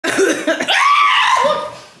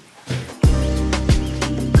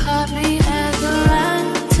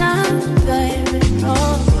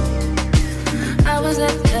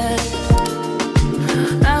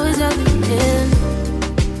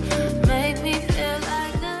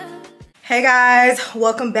Hey guys,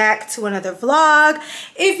 welcome back to another vlog.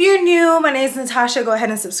 If you're new, my name is Natasha. Go ahead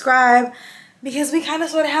and subscribe because we kind of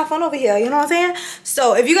sort of have fun over here, you know what I'm saying?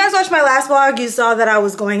 So if you guys watched my last vlog, you saw that I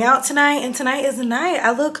was going out tonight, and tonight is the night.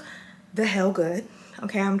 I look the hell good.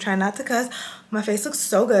 Okay, I'm trying not to cuss. My face looks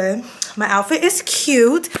so good. My outfit is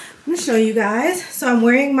cute. I'm gonna show you guys. So I'm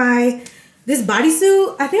wearing this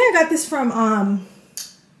bodysuit. I think I got this from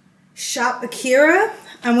Shop Akira.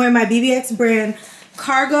 I'm wearing my BBX brand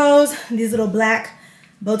cargos, these little black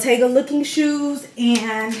Bottega looking shoes,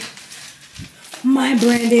 and my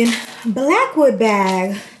Brandon Blackwood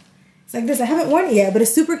bag. It's like this. I haven't worn it yet, but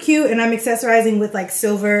it's super cute, and I'm accessorizing with like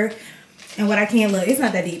silver and what I can. Look, it's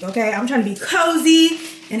not that deep, okay? I'm trying to be cozy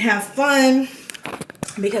and have fun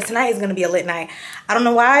because tonight is gonna be a lit night. I don't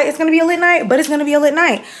know why it's gonna be a lit night, but it's gonna be a lit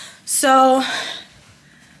night. So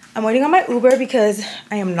I'm waiting on my Uber because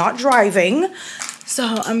I am not driving. So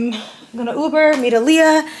I'm gonna Uber, meet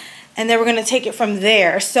Aaliyah, and then we're gonna take it from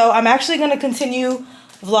there. So I'm actually gonna continue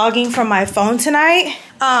vlogging from my phone tonight.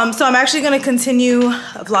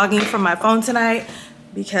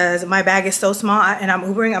 Because my bag is so small and I'm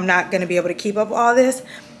Ubering. I'm not gonna be able to keep up all this.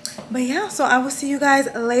 But yeah, so I will see you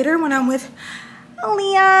guys later when I'm with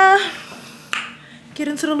Aaliyah. Get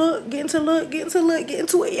into the look, get into the look, get into the look, get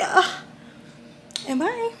into it, y'all. And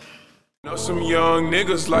bye. Know some young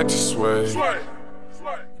niggas like to sway.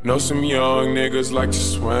 Know some young niggas like to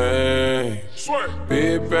swing.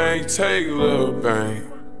 Big bang, take little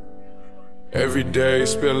bang. Every day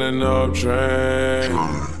spilling up drain.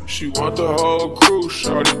 She want the whole crew,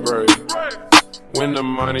 shorty break. When the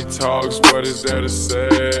money talks, what is there to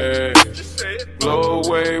say? Blow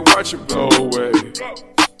away, watch it blow away.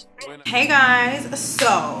 Hey guys,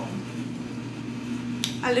 so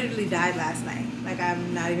I literally died last night. Like,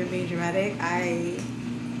 I'm not even being dramatic.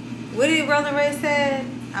 What did Roland Ray said?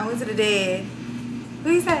 I went to the dead.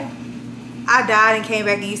 What did he say? I died and came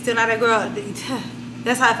back and you still not that girl.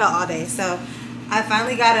 That's how I felt all day. So I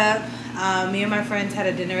finally got up. Me and my friends had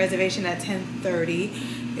a dinner reservation at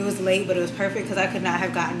 10:30. It was late, but it was perfect because I could not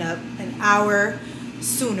have gotten up an hour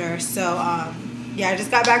sooner. So yeah, I just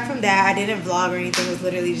got back from that. I didn't vlog or anything. It was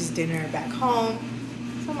literally just dinner back home.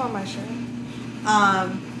 So I'm on my shirt.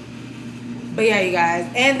 But yeah, you guys.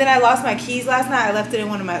 And then I lost my keys last night. I left it in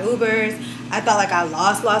one of my Ubers. I thought like I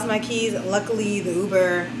lost my keys. Luckily, the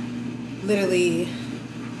Uber literally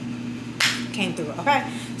came through, okay?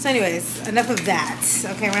 So anyways, enough of that.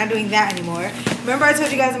 Okay, we're not doing that anymore. Remember I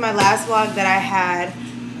told you guys in my last vlog that I had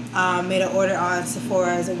made an order on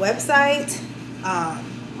Sephora's website.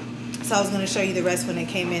 So I was going to show you the rest when it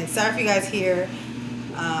came in. Sorry if you guys hear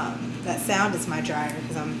that sound. It's my dryer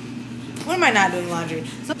because when am I not doing laundry?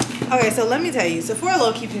 So, okay, so let me tell you, Sephora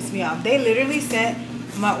low-key pissed me off. They literally sent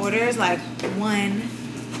my orders like one,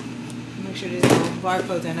 make sure there's no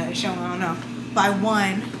barcodes in it, it's showing, I don't know, by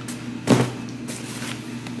one,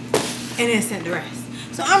 and then sent the rest.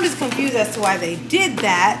 So I'm just confused as to why they did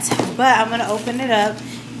that, but I'm gonna open it up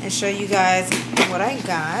and show you guys what I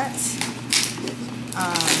got.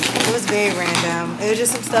 It was very random. It was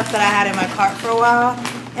just some stuff that I had in my cart for a while,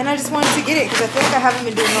 and I just wanted to get it because I feel like I haven't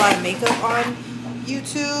been doing a lot of makeup on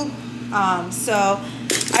YouTube. So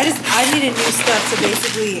I needed new stuff to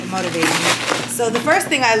basically motivate me. So the first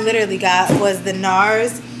thing I literally got was the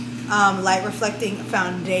NARS Light Reflecting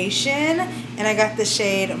Foundation, and I got the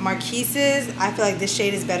shade Marquise's. I feel like this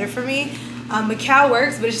shade is better for me. Macau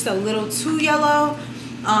works, but it's just a little too yellow.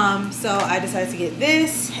 So I decided to get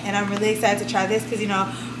this, and I'm really excited to try this because, you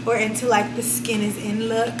know, we're into like the skin is in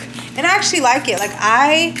look, and I actually like it. Like,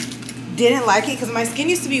 I didn't like it because my skin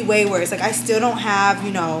used to be way worse. Like, I still don't have,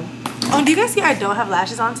 you know, oh, do you guys see I don't have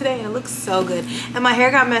lashes on today? And it looks so good. And my hair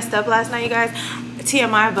got messed up last night, you guys.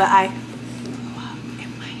 TMI, but I blew up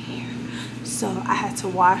in my hair. So I had to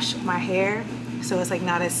wash my hair. So it's like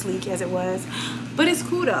not as sleek as it was. But it's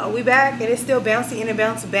cool though. We back and it's still bouncy and it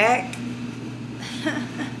bounced back.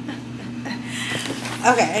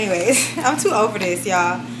 Okay, anyways. I'm too over this,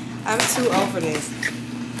 y'all. I'm too over this.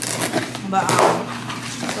 But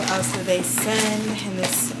what else did they send in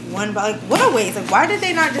this one? Like, what a waste. Like, why did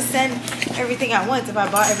they not just send everything at once if I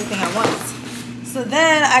bought everything at once? So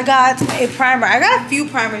then I got a primer. I got a few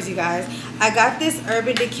primers, you guys. I got this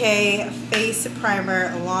Urban Decay face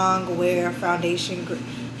primer long wear foundation.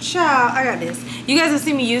 Child, I got this. You guys have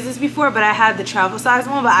seen me use this before, but I had the travel size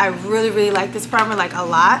one, but I really like this primer like a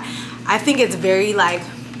lot. I think it's very like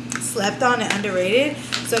slept on and underrated.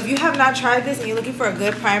 So if you have not tried this and you're looking for a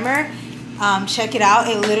good primer, check it out.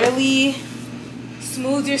 It literally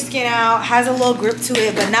smooths your skin out, has a little grip to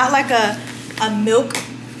it, but not like a milk.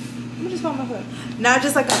 Let me just hold my foot. Not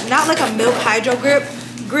like a milk hydro grip.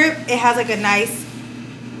 It has like a nice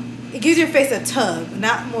it gives your face a tug,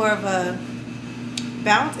 not more of a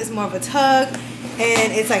bounce. It's more of a tug,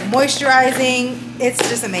 and it's like moisturizing. It's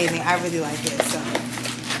just amazing. I really like it. So,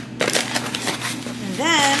 and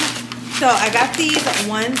then, so I got these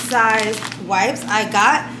one size wipes. I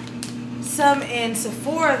got some in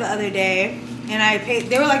Sephora the other day, and I paid,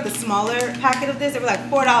 they were like the smaller packet of this. They were like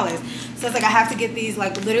 $4. So it's like I have to get these,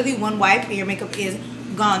 like literally one wipe and your makeup is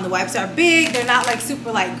gone. The wipes are big. They're not like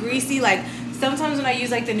super like greasy. Like sometimes when I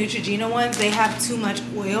use like the Neutrogena ones, they have too much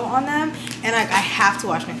oil on them, and like I have to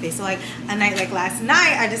wash my face. So like a night like last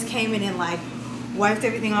night, I just came in and like wiped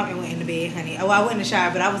everything off and went into bed, honey. Oh, I went in the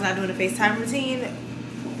shower, but I was not doing a FaceTime routine.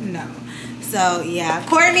 No. So yeah,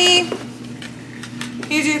 Courtney,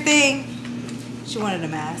 here's your thing. She wanted a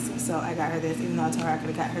mask, so I got her this. Even though I told her I could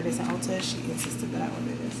have got her this in Ulta, she insisted that I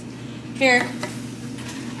order this. Here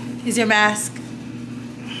is your mask.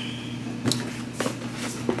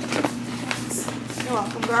 You're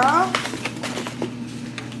welcome, girl.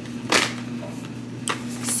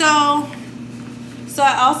 So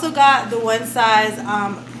I also got the one size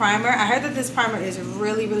primer. I heard that this primer is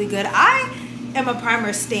really, really good. I am a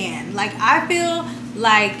primer stan. Like, I feel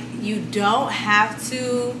like you don't have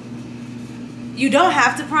to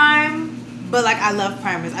prime, but like I love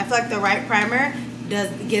primers. I feel like the right primer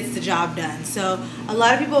gets the job done. So a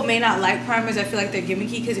lot of people may not like primers. I feel like they're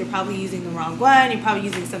gimmicky because you're probably using the wrong one. You're probably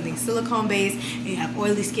using something silicone based, and you have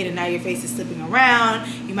oily skin and now your face is slipping around.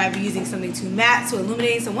 You might be using something too matte, too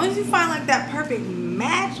illuminating. So once you find like that perfect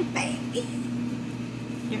match, baby,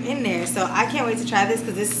 you're in there. So I can't wait to try this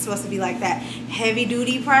because this is supposed to be like that heavy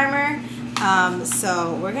duty primer.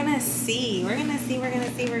 So we're gonna see.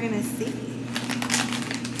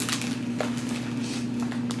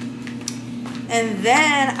 And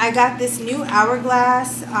then I got this new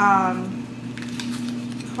Hourglass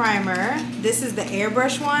primer. This is the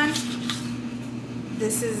airbrush one.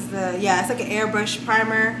 This is the, yeah, it's like an airbrush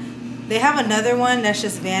primer. They have another one that's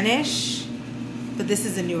just Vanish, but this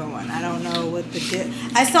is a newer one. I don't know what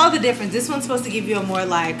I saw the difference. This one's supposed to give you a more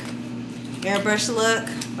like airbrush look,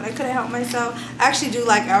 but I couldn't help myself. I actually do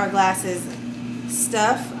like Hourglass's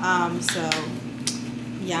stuff, so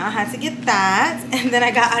yeah, I had to get that. And then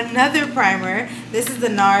I got another primer. This is the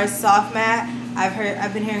NARS Soft Matte.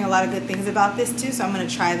 I've been hearing a lot of good things about this too, so I'm gonna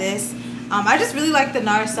try this. I just really like the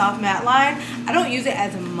NARS Soft Matte line. I don't use it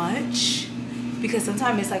as much because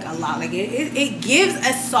sometimes it's like a lot. Like it gives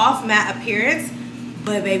a soft matte appearance,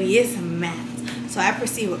 but baby, it's matte. So I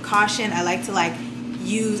proceed with caution. I like to I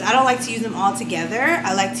don't like to use them all together.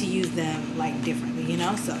 I like to use them like differently, you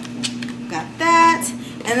know? So got that.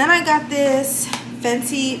 And then I got this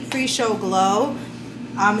Fenty Pre-Show Glow.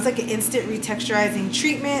 It's like an instant retexturizing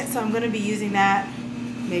treatment, so I'm going to be using that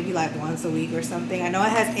maybe like once a week or something. I know it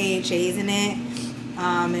has AHAs in it,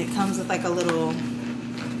 and it comes with like a little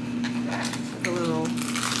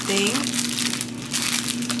thing,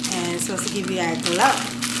 and it's supposed to give you that glow.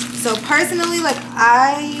 So personally, like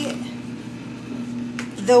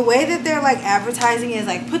the way that they're like advertising is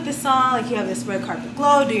like put this on, like you have this red carpet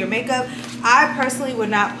glow, do your makeup. I personally would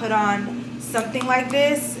not put on something like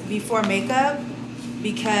this before makeup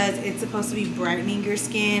because it's supposed to be brightening your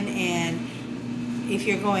skin, and if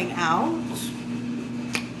you're going out,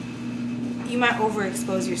 you might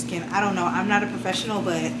overexpose your skin. I don't know. I'm not a professional,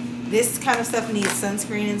 but this kind of stuff needs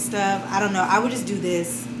sunscreen and stuff. I don't know. I would just do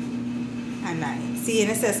this at night. See,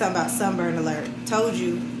 and it says something about sunburn alert. Told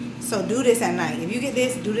you. So do this at night. If you get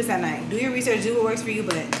this, do this at night. Do your research, do what works for you,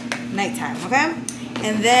 but nighttime, okay?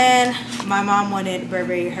 And then my mom wanted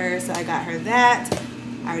Burberry hers, so I got her that.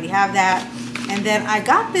 I already have that. And then I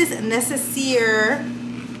got this Necessaire, I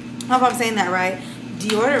don't know if I'm saying that right,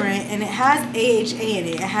 deodorant, and it has AHA in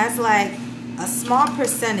it. It has like a small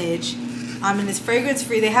percentage, and it's fragrance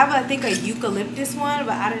free. They have, I think, a eucalyptus one,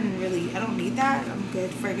 but I don't need that. I'm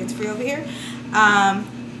good fragrance free over here.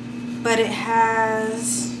 But it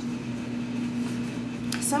has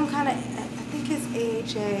some kind of, I think it's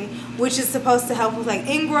AHA, which is supposed to help with like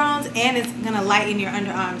ingrowns, and it's gonna lighten your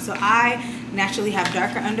underarms. So I naturally have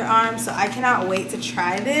darker underarms, so I cannot wait to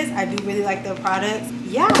try this. I do really like their products.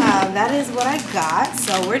 Yeah, that is what I got.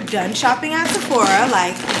 So we're done shopping at Sephora.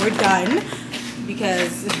 Like, we're done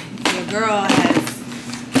because your girl has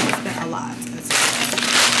spent a lot.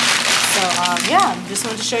 So yeah, just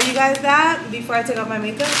wanted to show you guys that before I take off my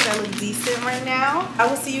makeup because I look decent right now. I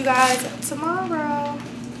will see you guys tomorrow.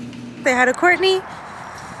 Say hi to Courtney.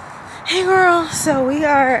 Hey girl. So we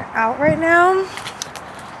are out right now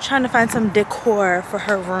trying to find some decor for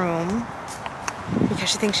her room because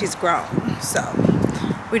she thinks she's grown. So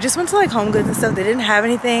we just went to like Home Goods and stuff. They didn't have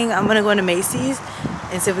anything. I'm gonna go into Macy's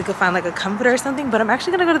and see if we could find like a comforter or something. But I'm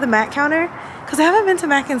actually gonna go to the Mac counter because I haven't been to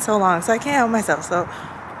Mac in so long, so I can't help myself. So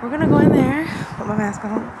we're gonna go in there, put my mask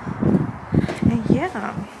on, and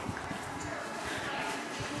yeah.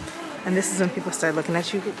 And this is when people start looking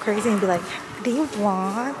at you crazy and be like, do you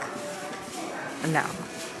vlog? No.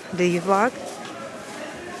 Do you vlog?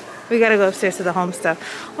 We gotta go upstairs to the home stuff.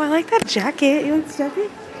 Oh, I like that jacket. You like this jacket?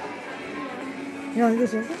 You like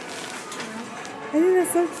this jacket? I think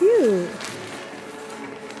that's so cute.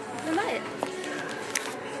 I like it.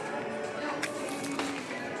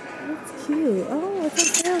 That's cute. Oh, it's on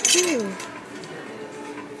sale too.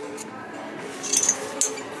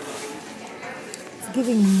 It's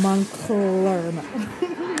giving Moncler.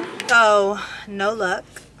 So, no luck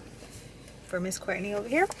for Miss Courtney over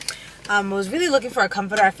here. I was really looking for a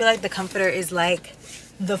comforter. I feel like the comforter is like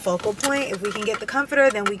the focal point. If we can get the comforter,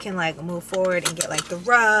 then we can like move forward and get like the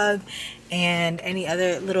rug and any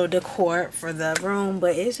other little decor for the room.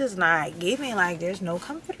 But it's just not giving. Like there's no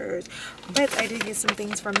comforters. But I did get some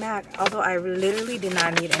things from MAC, although I literally did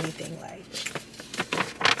not need anything. Like,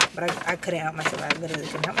 but I couldn't help myself. I literally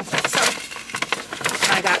couldn't help myself.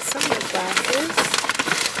 So I got some lip glasses.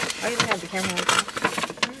 I even have the camera on.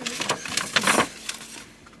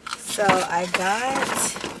 So I got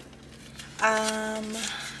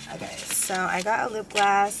okay, so I got a lip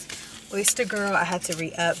gloss. Oyster Girl, I had to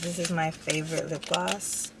re-up. This is my favorite lip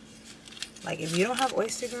gloss. Like if you don't have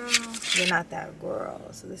Oyster Girl, you're not that girl.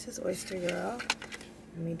 So this is Oyster Girl.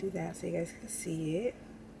 Let me do that so you guys can see it.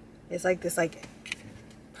 It's like this like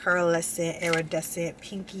pearlescent, iridescent,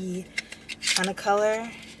 pinky kind of color.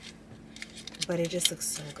 But it just looks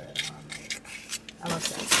so good on. Like, I'm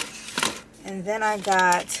obsessed. And then I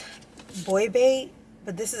got Boy Bait,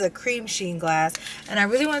 but this is a cream sheen glass, and I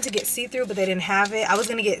really wanted to get see-through, but they didn't have it. I was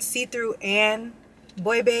gonna get see-through and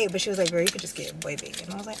Boy Bait, but she was like, girl, you could just get Boy Bait.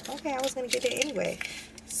 And I was like, okay, I was gonna get it anyway.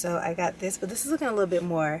 So I got this, but this is looking a little bit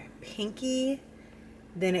more pinky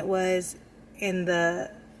than it was in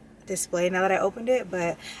the display now that I opened it.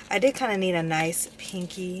 But I did kind of need a nice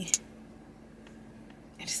pinky.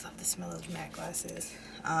 I just love the smell of MAC glasses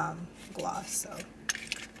gloss. So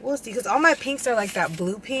we'll see, because all my pinks are like that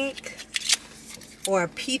blue pink or a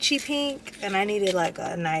peachy pink, and I needed like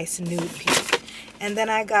a nice nude pink. And then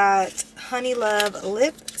I got Honey Love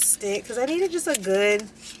lipstick because I needed just a good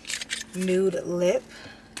nude lip.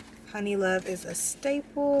 Honey Love is a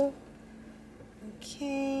staple.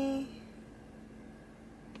 Okay,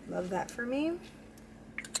 love that for me.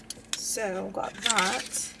 So got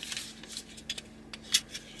that.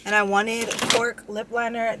 And I wanted Cork lip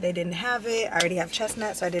liner. They didn't have it. I already have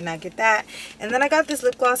Chestnut, so I did not get that. And then I got this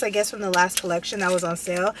lip gloss, I guess, from the last collection that was on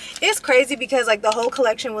sale. It's crazy because, like, the whole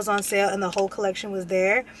collection was on sale and the whole collection was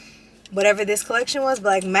there. Whatever this collection was. But,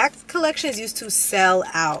 like, MAC collections used to sell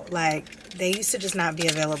out. Like, they used to just not be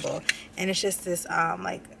available. And it's just this,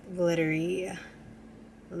 like, glittery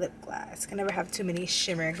lip gloss. Can never have too many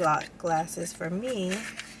shimmer glasses for me.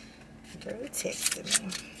 Girl, texted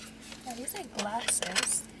me. Are these like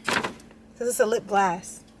glasses? Because it's a lip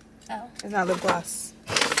glass. Oh. It's not lip gloss.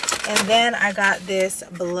 And then I got this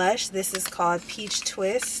blush. This is called Peach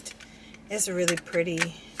Twist. It's really pretty.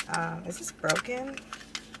 Is this broken?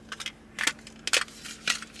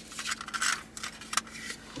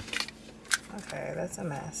 Okay, that's a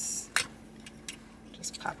mess.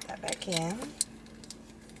 Just pop that back in.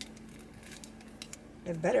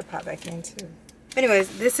 It better pop back in too.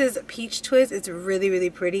 Anyways, this is Peach Twist. It's really, really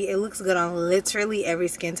pretty. It looks good on literally every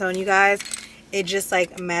skin tone, you guys. It just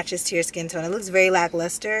like matches to your skin tone. It looks very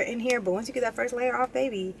lackluster in here, but once you get that first layer off,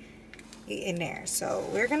 baby, get in there. So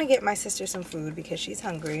we're gonna get my sister some food because she's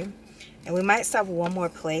hungry, and we might stop one more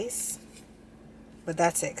place, but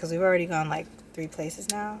that's it because we've already gone like 3 places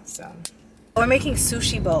now. So we're making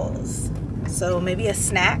sushi bowls, so maybe a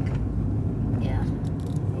snack. Yeah,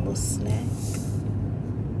 A little snack.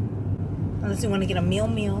 Unless you want to get a meal.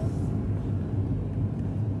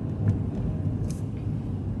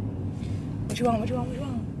 What you want?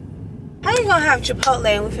 How you gonna have Chipotle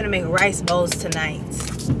and we're finna make rice bowls tonight?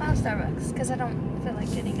 I'll Starbucks because I don't feel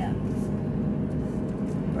like getting up.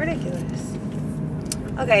 Ridiculous.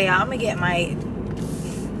 Okay, y'all, I'm gonna get my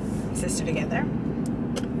sister together.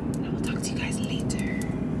 I will talk to you guys later.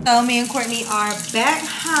 So me and Courtney are back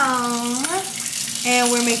home.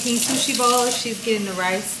 And we're making sushi bowls. She's getting the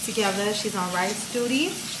rice together. She's on rice duty.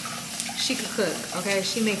 She could cook, okay?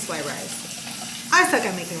 She makes white rice. I suck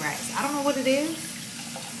at making rice. I don't know what it is.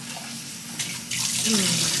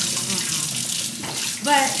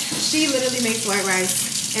 But she literally makes white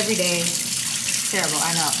rice every day. Terrible,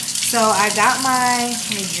 I know. So I got my,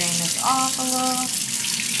 let me drain this off a little.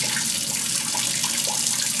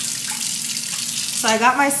 So I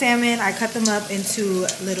got my salmon. I cut them up into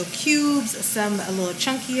little cubes. Some a little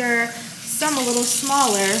chunkier, some a little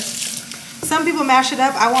smaller. Some people mash it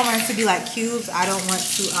up. I want mine to be like cubes. I don't want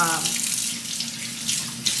to,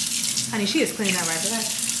 honey, she is cleaning up right there.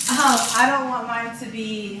 I don't want mine to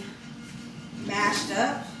be mashed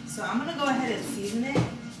up. So I'm gonna go ahead and season it.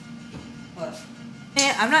 What?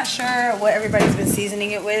 And I'm not sure what everybody's been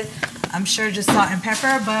seasoning it with. I'm sure just salt and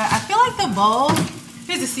pepper, but I feel like the bowl,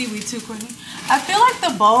 here's the seaweed too, Courtney. I feel like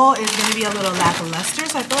the bowl is gonna be a little lackluster.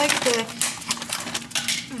 So I feel like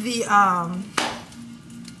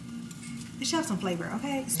it should have some flavor,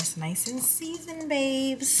 okay? It's just nice and seasoned,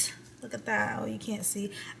 babes. Look at that. Oh, you can't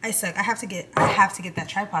see. I suck. I have to get that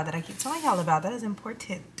tripod that I keep telling y'all about. That is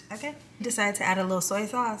important, okay? Decided to add a little soy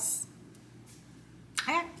sauce.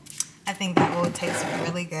 Okay. I think that will taste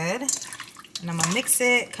really good. And I'm gonna mix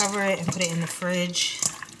it, cover it, and put it in the fridge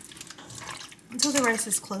until the rice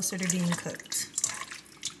is closer to being cooked.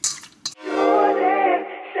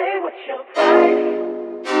 Say what's your price?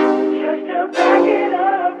 Just to back it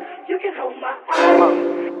up, you can hold my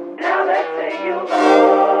eyes. Now let's say you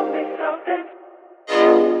love me something.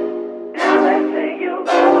 Now let's say you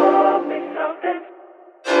love me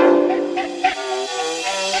something.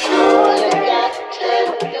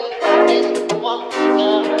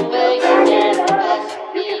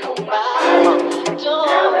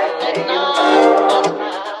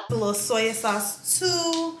 A little soy sauce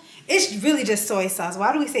too. It's really just soy sauce.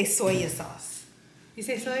 Why do we say soy sauce? You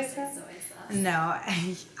say soy sauce? No,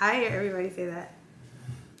 I hear everybody say that.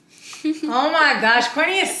 Oh my gosh,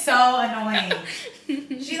 Courtney is so annoying.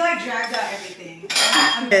 She like drags out everything.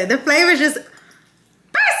 The flavor just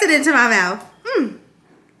bursted into my mouth. Don't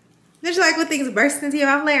you like when things burst into your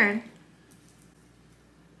mouth, Laren?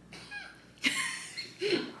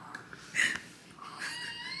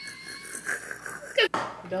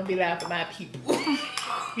 Don't be laughing at my people.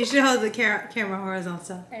 You should hold the camera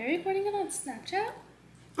horizontal. Are you recording it on Snapchat?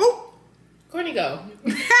 Oh! Courtney, go.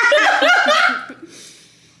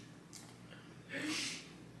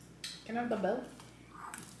 Can I have the bell?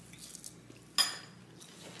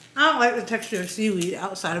 I don't like the texture of seaweed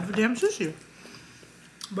outside of a damn sushi.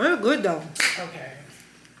 But it's good though. Okay.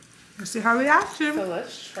 Let's see her reaction. So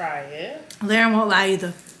let's try it. Laren won't lie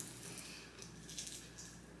either.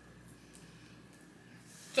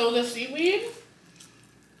 So the seaweed?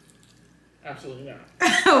 Absolutely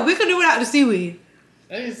not. We could do without the seaweed.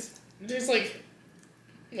 That is just like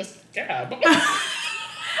a scab.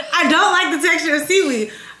 I don't like the texture of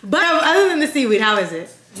seaweed. But other than the seaweed, how is it?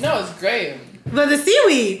 No, it's great. But the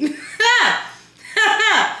seaweed.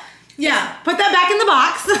 Yeah, put that back in the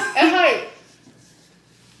box. And like,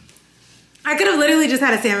 I could have literally just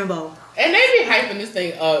had a salmon bowl. and they be hyping this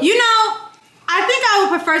thing up. You know, I think I would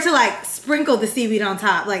prefer to like sprinkle the seaweed on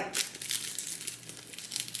top. Like,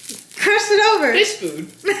 crush it over. Fish food.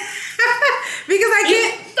 Because I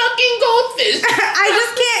can't. Fucking goldfish. I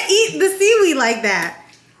just can't eat the seaweed like that.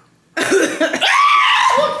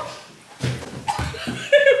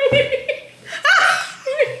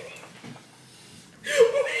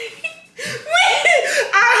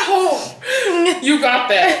 I hope you got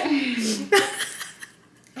that.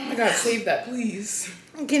 Oh my god, save that, please.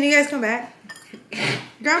 Can you guys come back?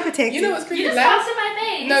 Girl, protect You know what's creepy? You just tossed in my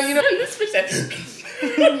face. No, you know you just switch that.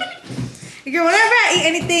 Girl, whenever I eat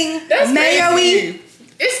anything That's mayo-y, crazy.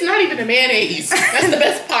 It's not even the mayonnaise. That's the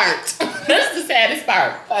best part. That's the saddest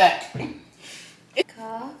part. But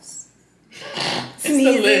Coughs, it's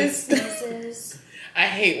the list. sneezes, I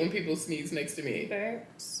hate when people sneeze next to me.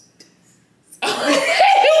 burps.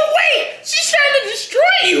 Wait! She's trying to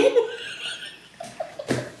destroy you!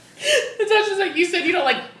 Natasha's like, you said you don't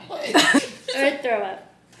like Or throw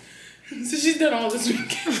up. So she's done all this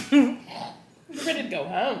week. We're ready to go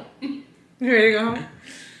home. you ready to go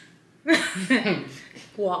home?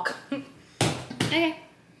 Walk. Okay.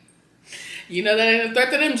 You know that ain't a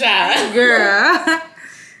threat to them, child. Girl.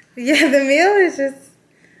 Yeah, the meal is just...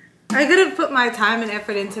 I could have put my time and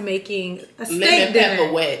effort into making a steak Lemon dinner.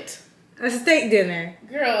 pepper wet. A steak dinner.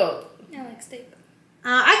 Girl, I like steak.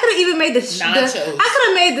 I could have even made the... Nachos. I could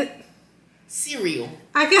have made the... cereal.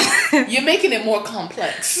 I could... You're making it more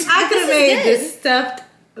complex. I could have This is made good. the stuffed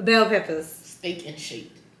bell peppers. Steak and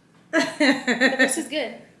shaped. But this is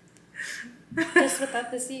good. Just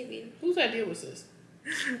without the seaweed. Whose idea was this?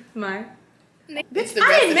 Mine. It's the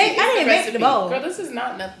I didn't recipe. make- I It's didn't make recipe. the bowl. Girl, this is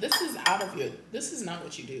not. This is out of your. This is not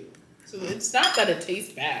what you do. So it's not that it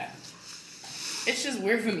tastes bad. It's just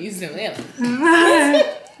we're from East Atlanta.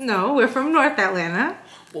 No, we're from North Atlanta.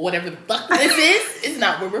 But whatever the fuck this is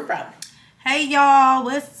not where we're from. Hey y'all,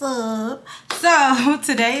 what's up? So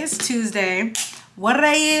today is Tuesday. what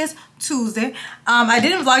today is? Tuesday. I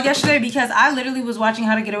didn't vlog yesterday because I literally was watching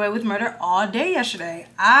How to Get Away with Murder all day yesterday.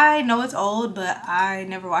 I know it's old, but I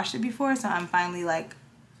never watched it before, so I'm finally like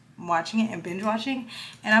watching it and binge watching,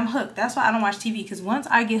 and I'm hooked. That's why I don't watch TV, because once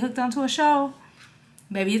I get hooked onto a show,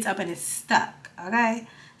 baby, it's up and it's stuck. Okay,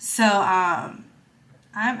 so I'm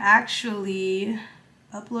actually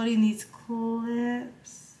uploading these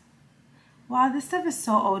clips. Wow, this stuff is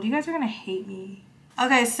so old. You guys are gonna hate me.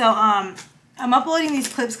 Okay, so I'm uploading these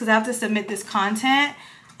clips because I have to submit this content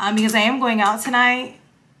because I am going out tonight,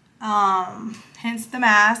 hence the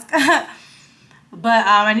mask. But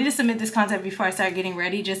I need to submit this content before I start getting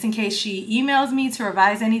ready, just in case she emails me to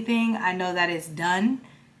revise anything. I know that it's done,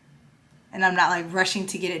 and I'm not like rushing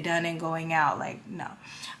to get it done and going out, like, no.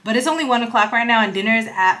 But it's only 1 o'clock right now, and dinner is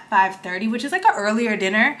at 5:30, which is like an earlier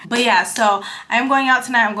dinner. But yeah, so I'm going out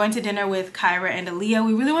tonight. I'm going to dinner with Kyra and Aaliyah.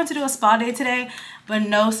 We really want to do a spa day today, but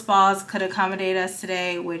no spas could accommodate us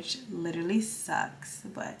today, which literally sucks,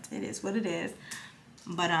 but it is what it is.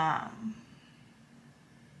 But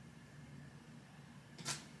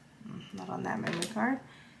not on that memory card.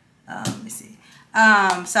 Let me see.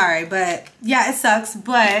 Sorry, but yeah, it sucks,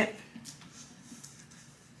 but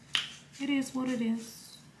it is what it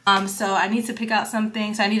is. So I need to pick out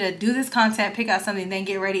something. So I need to do this content, pick out something, then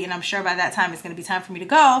get ready, and I'm sure by that time it's going to be time for me to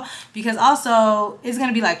go, because also it's going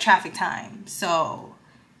to be like traffic time. So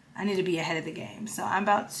I need to be ahead of the game. So I'm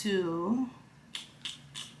about to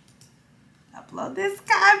upload this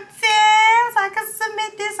content so I can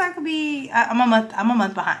submit this. So I could be, I'm a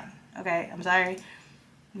month behind. Okay, I'm sorry.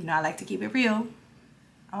 You know, I like to keep it real.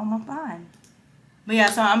 I'm a month behind. But yeah,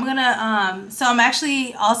 so I'm gonna, so I'm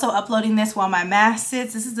actually also uploading this while my mask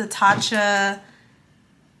sits. This is the Natasha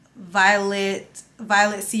Violet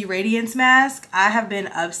C Radiance mask. I have been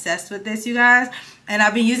obsessed with this, you guys. And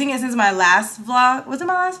I've been using it since my last vlog. Was it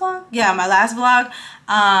my last vlog? Yeah, my last vlog.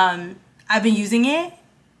 I've been using it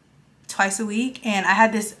twice a week, and I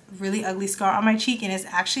had this really ugly scar on my cheek, and it's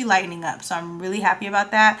actually lightening up, so I'm really happy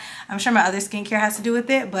about that. I'm sure my other skincare has to do with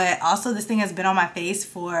it, but also this thing has been on my face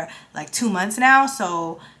for like 2 months now,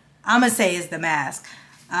 so I'm gonna say it's the mask.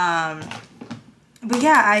 But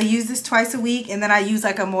yeah, I use this twice a week, and then I use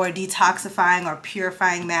like a more detoxifying or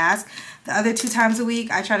purifying mask the other 2 times a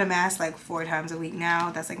week. I try to mask like 4 times a week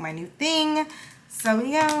now. That's like my new thing. So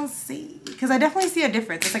yeah, see, because I definitely see a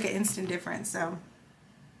difference. It's like an instant difference. So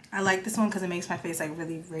I like this one because it makes my face like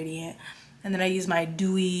really radiant. And then I use my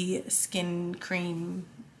dewy skin cream,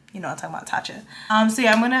 you know, I'm talking about Natasha. So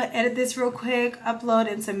yeah, I'm gonna edit this real quick,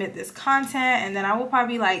 upload and submit this content, and then I will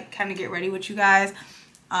probably like kind of get ready with you guys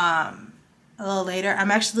a little later.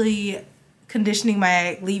 I'm actually conditioning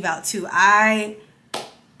my leave out too. I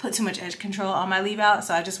put too much edge control on my leave out,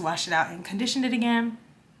 so I just washed it out and conditioned it again,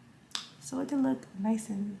 so it can look nice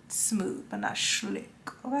and smooth but not slick.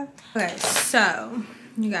 Okay, so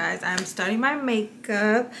you guys, I'm starting my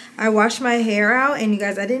makeup. I washed my hair out, and you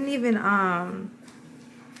guys, I didn't even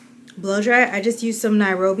blow dry it. I just used some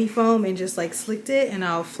Nairobi foam and just like slicked it, and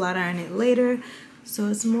I'll flat iron it later so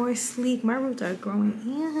it's more sleek. My roots are growing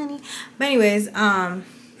in, honey. But anyways, yeah,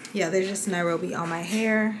 there's just Nairobi on my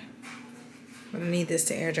hair. I'm gonna need this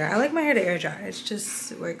to air dry. I like my hair to air dry.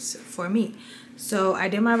 It works for me. So I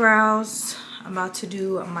did my brows. I'm about to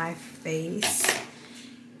do my face,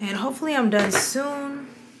 and hopefully I'm done soon,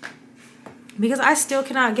 because I still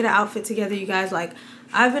cannot get an outfit together, you guys. Like,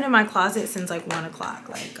 I've been in my closet since like 1 o'clock.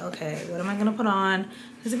 Like, okay, what am I gonna put on?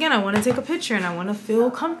 Because again, I want to take a picture, and I want to feel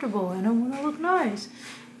comfortable, and I want to look nice,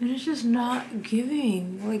 and it's just not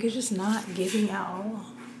giving. Like, it's just not giving at all.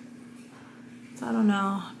 So I don't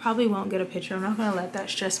know. Probably won't get a picture. I'm not gonna let that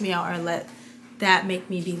stress me out or let that make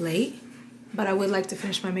me be late. But I would like to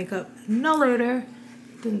finish my makeup no later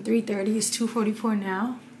than 3:30. It's 2:44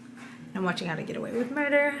 now. I'm watching How to Get Away with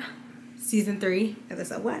Murder, season 3,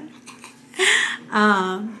 episode 1.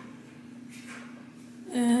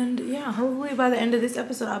 And yeah, hopefully by the end of this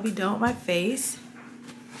episode, I'll be done with my face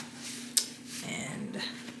and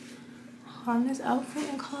on this outfit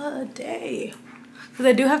and call it a day. Because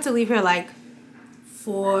I do have to leave here like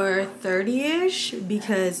 4:30-ish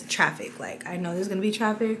because traffic. Like, I know there's gonna be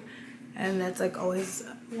traffic, and that's like always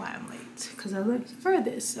why I'm late, because I live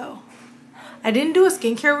furthest. So I didn't do a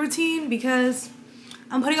skincare routine because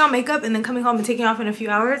I'm putting on makeup and then coming home and taking off in a few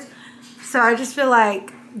hours. So I just feel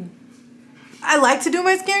like I like to do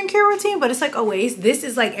my skincare routine, but it's like a waste. This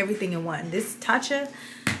is like everything in one. This Tatcha,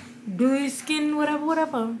 dewy skin,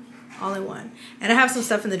 whatever, all in one. And I have some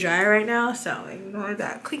stuff in the dryer right now, so ignore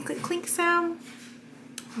that clink, clink, clink sound.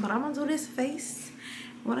 But I'm gonna do this face.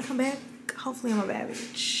 When I come back, hopefully I'm a bad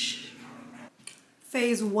bitch.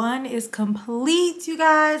 Phase 1 is complete, you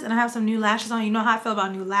guys, and I have some new lashes on. You know how I feel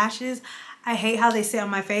about new lashes. I hate how they sit on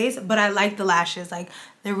my face, but I like the lashes. Like,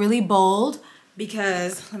 they're really bold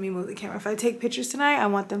because, let me move the camera. If I take pictures tonight, I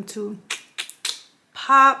want them to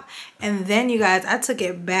pop. And then, you guys, I took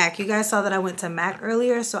it back. You guys saw that I went to MAC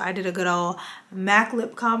earlier, so I did a good old MAC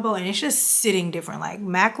lip combo, and it's just sitting different. Like,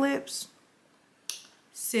 MAC lips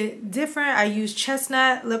sit different. I used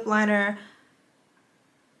chestnut lip liner,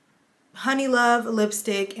 Honey Love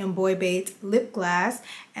lipstick, and Boy Bait lip gloss.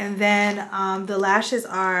 And then the lashes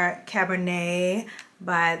are Cabernet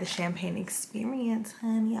by the Champagne Experience,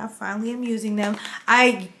 honey. I finally am using them.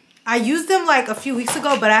 I used them like a few weeks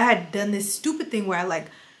ago, but I had done this stupid thing where I like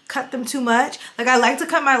cut them too much. Like, I like to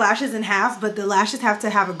cut my lashes in half, but the lashes have to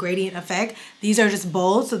have a gradient effect. These are just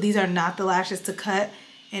bold, so these are not the lashes to cut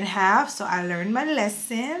in half. So I learned my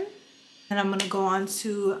lesson. And I'm gonna go on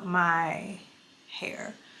to my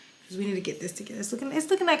hair. We need to get this together. It's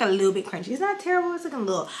looking like a little bit crunchy. It's not terrible. It's looking a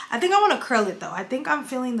little. I think I want to curl it though. I think I'm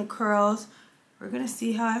feeling the curls. We're gonna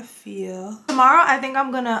see how I feel. Tomorrow, I think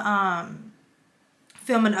I'm gonna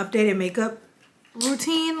film an updated makeup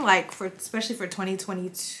routine, like especially for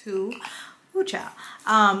 2022. Ooh, child.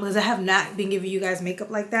 Because I have not been giving you guys makeup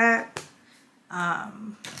like that.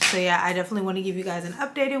 So yeah, I definitely want to give you guys an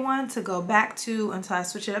updated one to go back to until I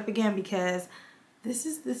switch it up again, because this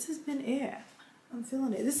has been it. I'm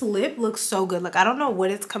feeling it. This lip looks so good. Like, I don't know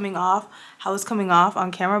what it's coming off, how it's coming off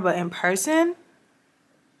on camera, but in person,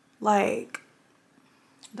 like,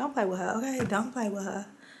 don't play with her, okay? Don't play with her.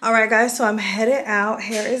 All right, guys, so I'm headed out.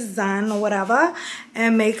 Hair is done or whatever,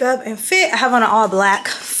 and makeup and fit. I have on an all black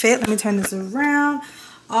fit. Let me turn this around.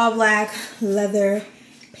 All black leather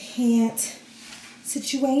pant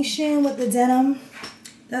situation with the denim.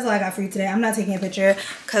 That's all I got for you today. I'm not taking a picture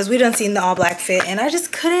because we done seen the all black fit, and I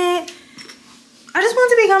just couldn't. I just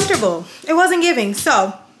wanted to be comfortable. It wasn't giving.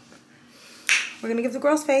 So we're gonna give the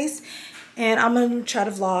girl's face, and I'm gonna try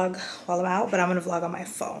to vlog while I'm out, but I'm gonna vlog on my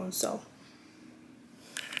phone. So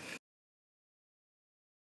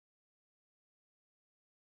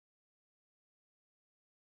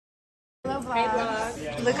hello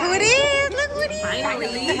vlog. Look who it is. Look who it is.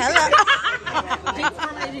 Finally. Hello.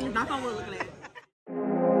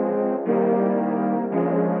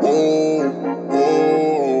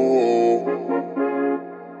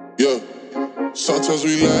 Yeah, sometimes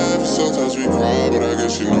we laugh, sometimes we cry, but I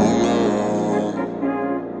guess you know now.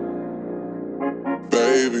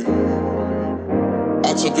 Baby,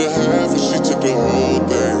 I took a half and she took the whole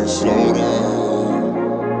thing. Slow down.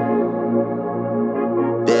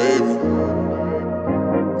 Baby,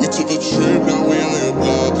 we took a trip, now we on your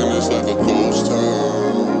block and it's like a ghost town.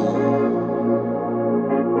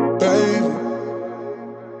 Baby,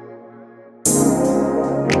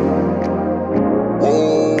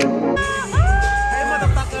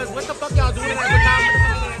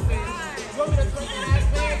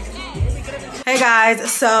 hey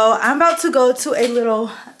guys, so I'm about to go to a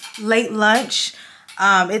little late lunch.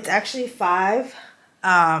 It's actually 5,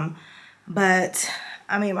 but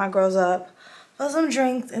I mean, my girl's up for some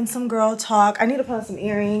drinks and some girl talk. I need to put on some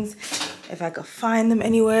earrings if I could find them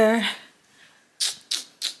anywhere.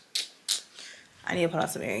 I need to put on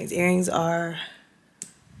some earrings. Earrings are,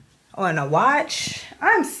 oh, and a watch.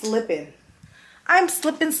 I'm slipping. I'm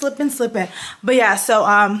slipping. But yeah, so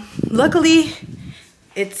luckily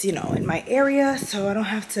it's, you know, in my area, so I don't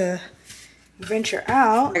have to venture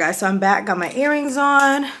out. Alright guys, so I'm back, got my earrings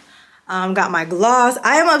on, got my gloss.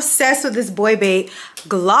 I am obsessed with this Boy Bait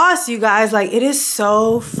gloss, you guys. Like, it is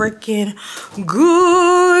so freaking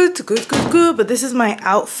good. But this is my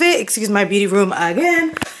outfit. Excuse my beauty room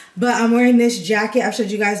again. But I'm wearing this jacket I've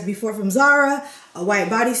showed you guys before from Zara, a white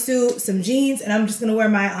bodysuit, some jeans, and I'm just gonna wear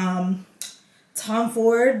my Tom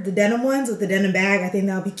Ford, the denim ones with the denim bag. I think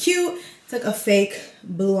that'll be cute. It's like a fake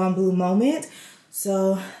blue on blue moment.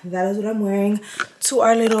 So that is what I'm wearing to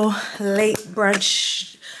our little late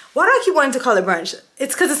brunch. Why do I keep wanting to call it brunch?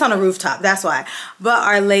 It's because it's on a rooftop, that's why. But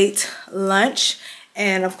our late lunch.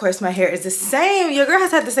 And of course my hair is the same. Your girl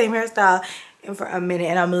has had the same hairstyle for a minute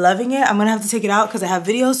and I'm loving it. I'm gonna have to take it out because I have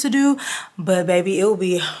videos to do, but baby, it will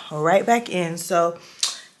be right back in. So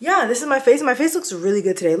yeah, this is my face. My face looks really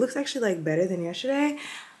good today. It looks actually like better than yesterday.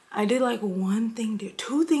 I did like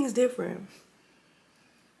two things different.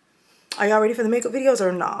 Are y'all ready for the makeup videos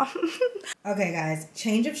or not? Okay guys,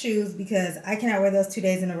 change of shoes because I cannot wear those 2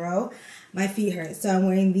 days in a row. My feet hurt, so I'm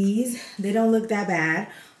wearing these. They don't look that bad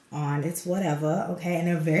on, it's whatever, okay? And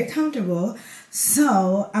they're very comfortable.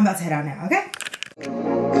 So I'm about to head out now, okay?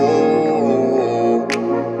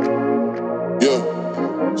 Yeah,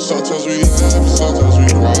 sometimes we laugh, sometimes we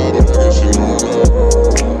cry, but I guess you know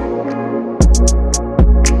now.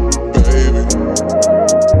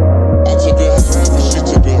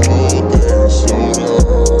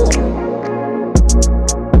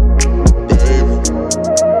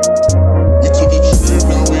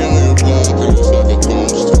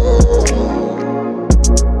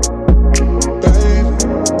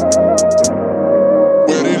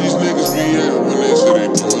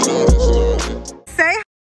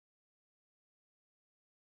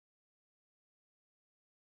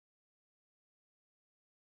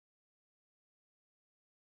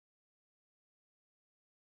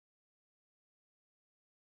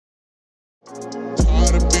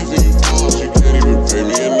 Tired of beefing you falls, you can't even pay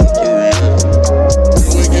me enough to react.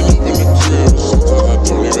 You waking up in the crib, sometimes I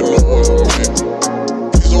don't even know where I'm at.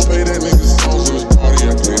 Please don't pay that nigga songs in this party,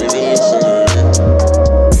 I can't even listen to that.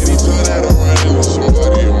 Anytime that I'm running into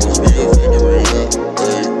somebody, it must be a victory lap.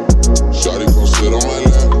 Hey, shawty gon' sit on my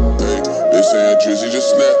lap. Hey, they saying Drizzy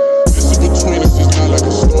just snap. This is between us, it's not like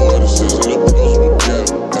a store, this isn't a closable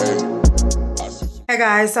gap. Hey. Hey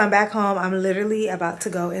guys, so I'm back home. I'm literally about to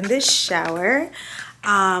go in this shower.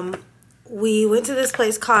 We went to this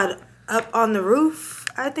place called Up on the Roof,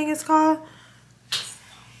 I think it's called.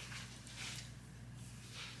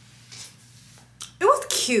 It was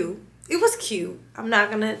cute. It was cute. I'm not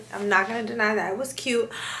gonna deny that. It was cute.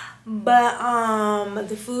 But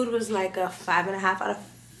the food was like a 5.5 out of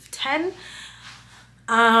 10.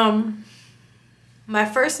 My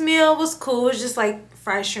first meal was cool. It was just like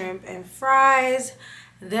fried shrimp and fries.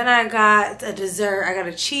 Then I got a dessert. I got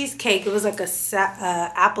a cheesecake. It was like a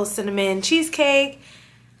apple cinnamon cheesecake.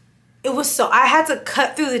 It was so, I had to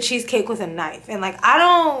cut through the cheesecake with a knife. And like, I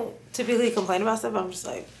don't typically complain about stuff. I'm just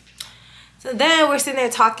like, so then we're sitting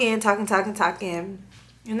there talking. And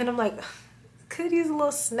then I'm like, could use a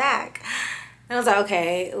little snack. And I was like,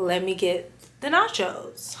 okay, let me get the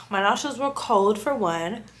nachos. My nachos were cold for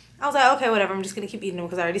one. I was like, okay, whatever. I'm just going to keep eating them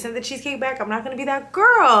because I already sent the cheesecake back. I'm not going to be that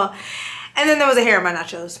girl. And then there was a hair in my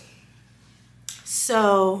nachos.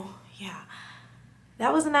 So, yeah.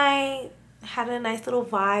 That was a night. Had a nice little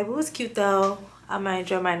vibe. It was cute, though. I'm going to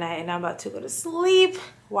enjoy my night. And I'm about to go to sleep.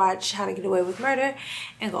 Watch How to Get Away with Murder.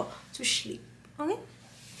 And go to sleep. Okay?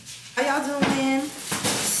 How y'all doing?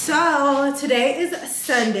 So, today is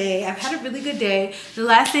Sunday. I've had a really good day. The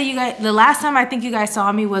last time I think you guys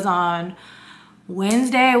saw me was on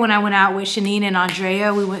Wednesday when I went out with Shanine and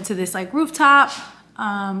Andrea. We went to this like rooftop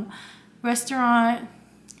restaurant.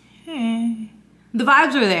 The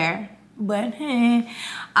vibes were there, but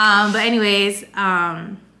anyways,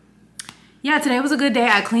 yeah, today was a good day.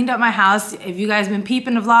 I cleaned up my house. If you guys been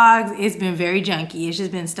peeping the vlogs, it's been very junky. It's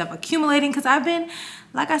just been stuff accumulating because I've been,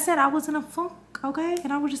 like I said, I was in a funk, okay?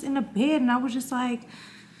 And I was just in the bed and I was just like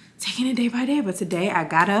taking it day by day. But today I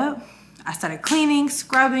got up. I started cleaning,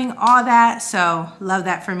 scrubbing, all that. So love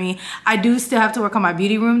that for me. I do still have to work on my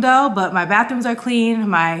beauty room though, but my bathrooms are clean.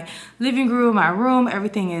 My living room, my room,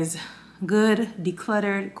 everything is good,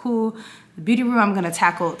 decluttered, cool. The beauty room I'm gonna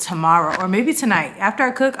tackle tomorrow or maybe tonight. After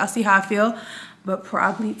I cook, I'll see how I feel, but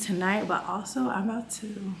probably tonight. But also I'm about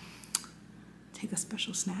to take a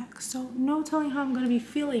special snack. So no telling how I'm gonna be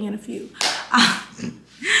feeling in a few.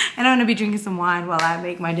 And I'm gonna be drinking some wine while I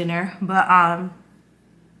make my dinner. But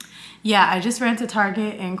yeah, I just ran to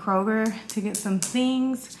Target and Kroger to get some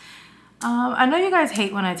things. I know you guys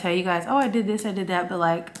hate when I tell you guys, oh, I did this, I did that, but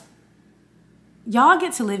like, y'all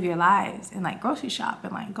get to live your lives and like grocery shop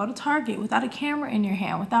and like go to Target without a camera in your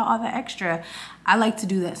hand, without all the extra. I like to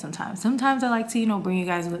do that sometimes. Sometimes I like to, you know, bring you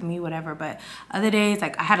guys with me, whatever. But other days,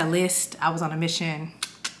 like I had a list, I was on a mission.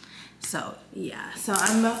 So yeah, so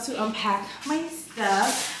I'm about to unpack my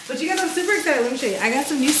stuff. But you guys, I'm super excited. Let me show you. I got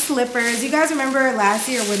some new slippers. You guys remember last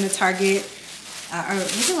year when the Target, or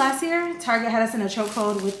was it last year? Target had us in a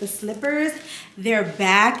chokehold with the slippers. They're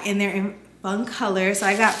back and they're in fun color. So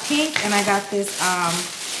I got pink and I got this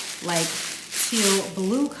like teal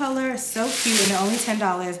blue color. So cute, and they're only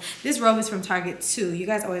 $10. This robe is from Target too. You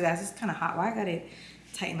guys always ask, it's kind of hot. Why I got it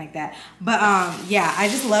tighten like that? But yeah, I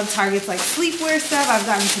just love Target's like sleepwear stuff. I've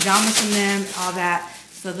gotten pajamas from them, all that.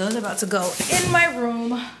 So those are about to go in my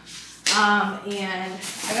room. And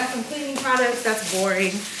I got some cleaning products. That's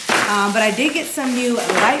boring. But I did get some new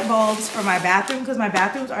light bulbs for my bathroom because my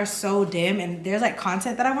bathrooms are so dim and there's like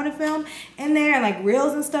content that I want to film in there and like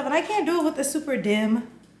reels and stuff, and I can't do it with the super dim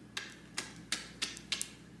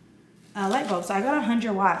light bulb. So I got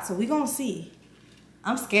 100 watts. So we gonna see.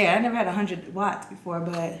 I'm scared. I never had 100 watts before,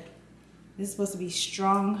 but this is supposed to be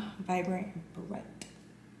strong, vibrant, bright.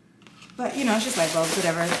 But you know, it's just light bulbs,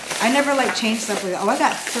 whatever. I never like change stuff with it. Oh, I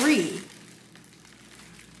got 3.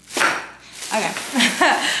 Okay.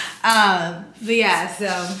 But yeah, so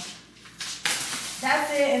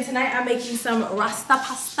that's it. And tonight I'm making some rasta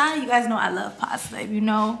pasta. You guys know I love pasta. If you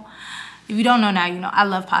don't know now, you know I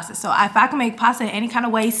love pasta. So if I can make pasta in any kind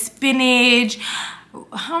of way, spinach, do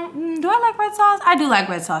I like red sauce? I do like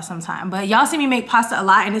red sauce sometimes, but y'all see me make pasta a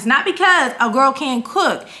lot, and it's not because a girl can't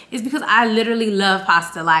cook. It's because I literally love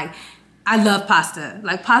pasta. Like, I love pasta.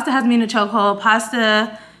 Like, pasta has me in a chokehold.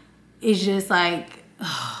 Pasta is just like,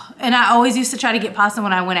 ugh. And I always used to try to get pasta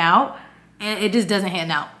when I went out, and it just doesn't hit.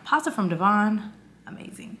 Now, pasta from Devon,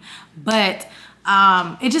 amazing. But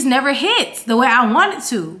it just never hits the way I want it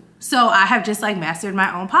to. So I have just like mastered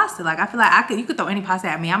my own pasta. Like I feel like you could throw any pasta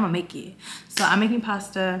at me, I'm gonna make it. So I'm making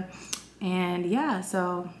pasta, and yeah,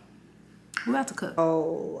 so we're about to cook.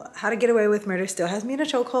 Oh, How to Get Away with Murder still has me in a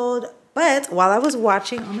chokehold. But while I was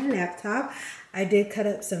watching on my laptop, I did cut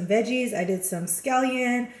up some veggies. I did some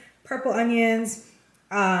scallion, purple onions,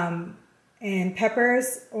 and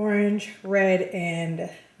peppers, orange, red, and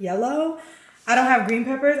yellow. I don't have green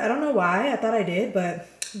peppers. I don't know why. I thought I did, but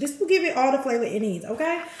this will give it all the flavor it needs,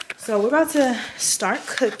 okay? So we're about to start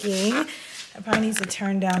cooking. I probably need to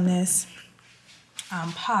turn down this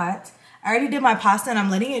pot. I already did my pasta and I'm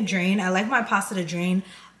letting it drain. I like my pasta to drain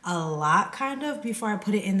a lot, kind of, before I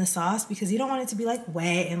put it in the sauce, because you don't want it to be like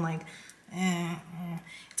wet and like,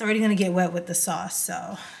 it's already gonna get wet with the sauce,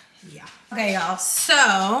 so yeah. Okay, y'all,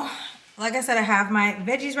 so like I said, I have my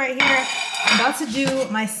veggies right here. I'm about to do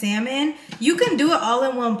my salmon. You can do it all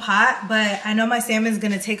in one pot, but I know my salmon is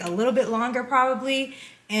gonna take a little bit longer probably,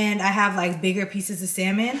 and I have like bigger pieces of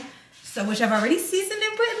salmon, so which I've already seasoned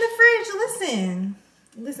and put in the fridge.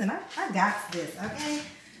 Listen, I got this, okay?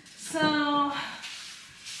 So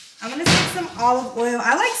I'm gonna take some olive oil.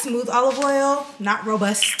 I like smooth olive oil, not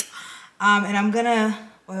robust. And I'm gonna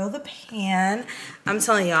oil the pan. I'm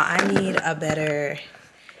telling y'all, I need a better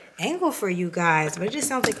angle for you guys, but it just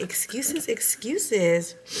sounds like excuses.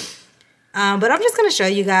 But I'm just gonna show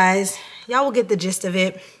you guys. Y'all will get the gist of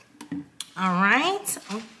it. All right,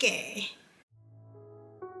 okay.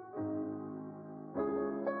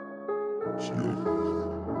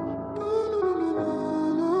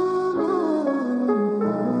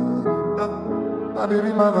 My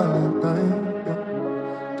baby, my Valentine. Yeah.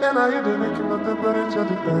 Then I hear the making of the temperature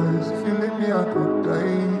declines. If you leave me, I could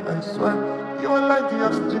die. I swear, you are like the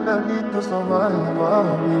oxygen I need to survive.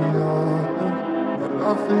 Your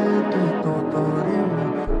love is totally.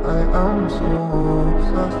 I am so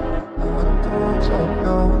obsessed. I want to chop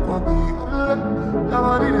your body.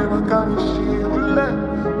 Nobody never can she will let.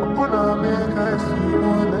 Open up, make I see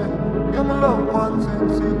one. You're my love, one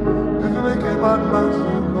sense. If you make a bad man,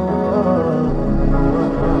 so no.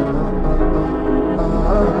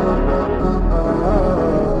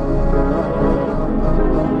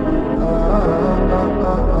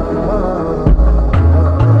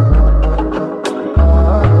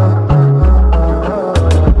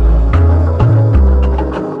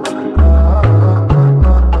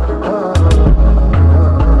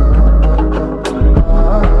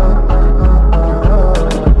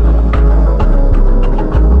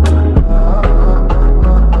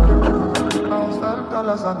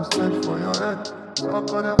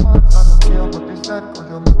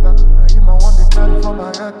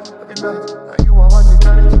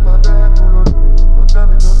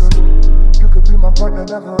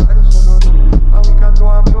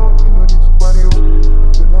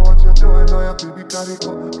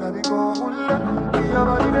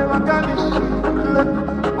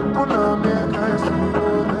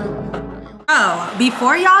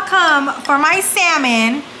 Before y'all come for my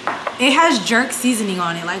salmon, it has jerk seasoning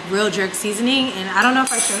on it, like real jerk seasoning. And I don't know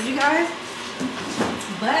if I showed you guys,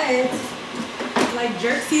 but like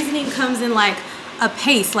jerk seasoning comes in like a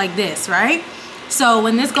paste like this, right? So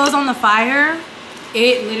when this goes on the fire,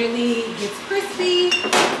 it literally gets crispy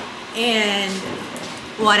and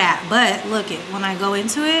all that. But look it, when I go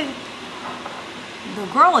into it, the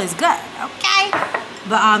girl is good, okay?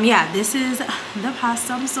 But yeah, this is the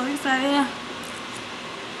pasta. I'm so excited.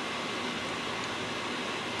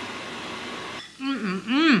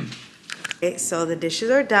 Okay, so the dishes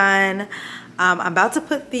are done. I'm about to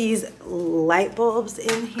put these light bulbs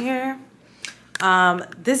in here.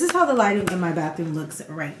 This is how the lighting in my bathroom looks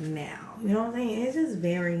right now. You know what I'm saying? It's just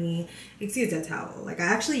very, excuse that towel. Like I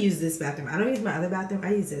actually use this bathroom. I don't use my other bathroom.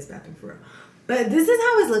 I use this bathroom for real. But this is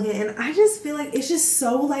how it's looking, and I just feel like it's just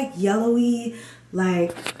so like yellowy.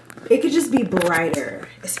 Like it could just be brighter,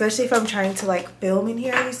 especially if I'm trying to like film in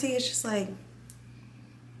here. You see, it's just like,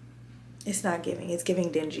 it's not giving, it's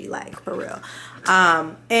giving dingy, like for real.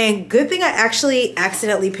 And good thing I actually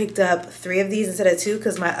accidentally picked up 3 of these instead of 2,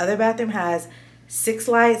 because my other bathroom has 6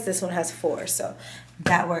 lights, this one has 4, so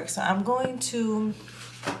that works. So I'm going to,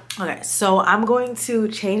 okay, so I'm going to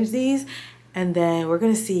change these, and then we're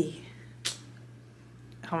gonna see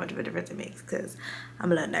how much of a difference it makes, because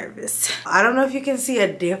I'm a little nervous. I don't know if you can see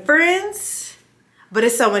a difference, but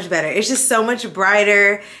it's so much better. It's just so much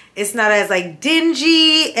brighter. It's not as like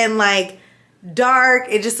dingy and like dark.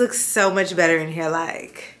 It just looks so much better in here.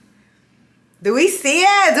 Like, do we see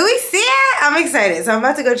it? Do we see it? I'm excited. So I'm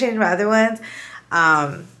about to go change my other ones.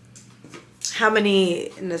 how many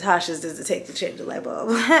Natashas does it take to change a light bulb?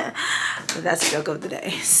 But that's the joke of the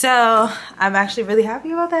day. So I'm actually really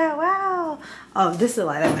happy about that. Wow. Oh, this is the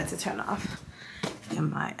light I meant to turn off in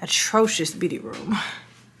my atrocious beauty room.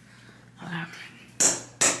 Okay.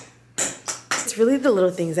 It's really the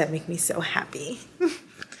little things that make me so happy.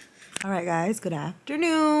 All right, guys, good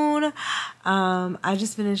afternoon. I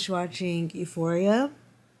just finished watching Euphoria.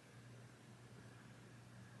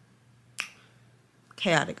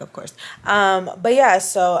 Chaotic, of course. But yeah,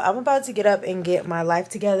 so I'm about to get up and get my life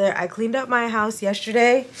together. I cleaned up my house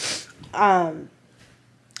yesterday.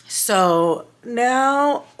 So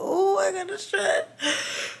now, oh, I gotta stretch.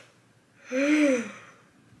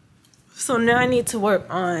 So now I need to work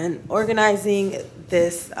on organizing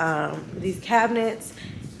this, these cabinets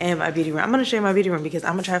and my beauty room. I'm gonna show you my beauty room because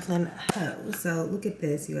I'm a trifling hoe. So look at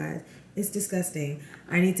this, you guys. It's disgusting.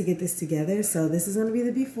 I need to get this together. So this is gonna be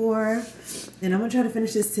the before, and I'm gonna try to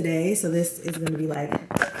finish this today. So this is gonna be like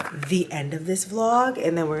the end of this vlog,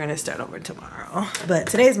 and then we're gonna start over tomorrow. But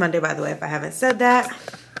today's Monday, by the way, if I haven't said that.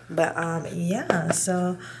 But yeah,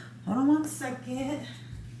 so hold on one second.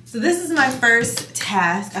 So this is my first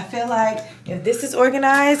task. I feel like if this is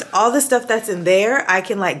organized, all the stuff that's in there, I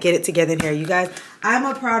can like get it together in here. You guys, I'm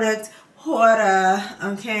a product hoarder,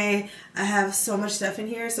 okay? I have so much stuff in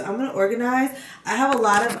here, so I'm gonna organize. I have a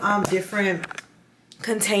lot of different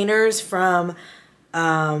containers from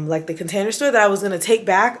like the Container Store that I was gonna take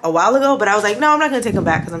back a while ago, but I was like, no, I'm not gonna take them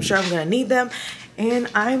back because I'm sure I'm gonna need them, and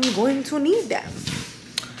I'm going to need them.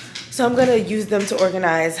 So I'm gonna use them to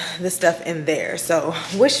organize the stuff in there. So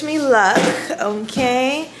wish me luck,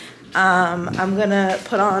 okay? I'm gonna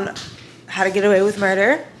put on How to Get Away with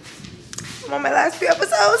Murder. I'm on my last few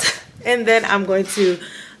episodes. And then I'm going to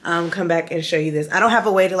come back and show you this. I don't have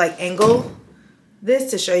a way to like angle this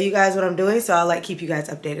to show you guys what I'm doing, so I'll like keep you guys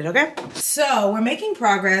updated, okay? So we're making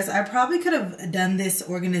progress. I probably could have done this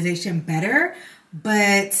organization better,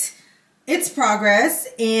 but it's progress,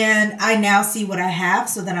 and I now see what I have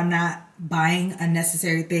so that I'm not buying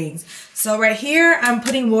unnecessary things. So right here, I'm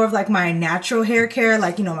putting more of like my natural hair care,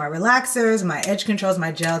 like, you know, my relaxers, my edge controls,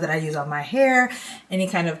 my gel that I use on my hair, any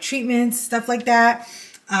kind of treatments, stuff like that.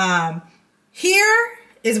 Here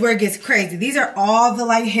is where it gets crazy. These are all the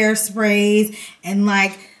like hairsprays and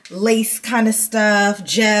like lace kind of stuff,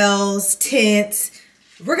 gels, tints.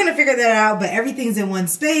 We're gonna figure that out, but everything's in one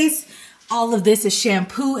space. All of this is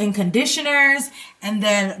shampoo and conditioners. And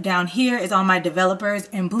then down here is all my developers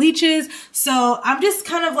and bleaches. So I'm just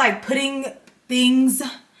kind of like putting things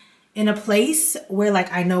in a place where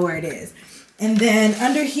like I know where it is. And then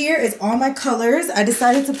under here is all my colors. I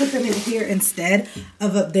decided to put them in here instead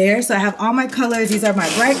of up there. So I have all my colors. These are my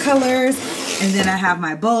bright colors. And then I have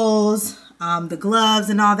my bowls, the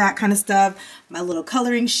gloves and all that kind of stuff. My little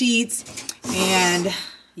coloring sheets and,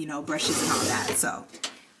 you know, brushes and all that. So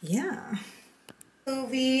yeah.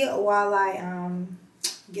 Movie while I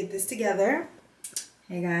get this together.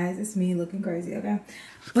 Hey guys, it's me looking crazy, okay?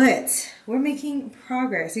 But we're making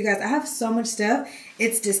progress. You guys, I have so much stuff.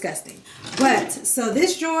 It's disgusting. But so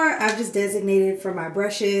this drawer I've just designated for my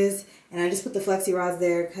brushes, and I just put the flexi rods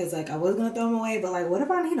there because like I was gonna throw them away, but like what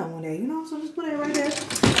if I need them one day, you know? So just put it right there.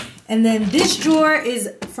 And then this drawer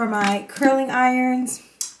is for my curling irons.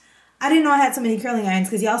 I didn't know I had so many curling irons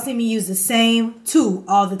because y'all see me use the same two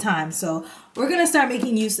all the time. So we're gonna start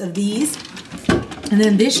making use of these. And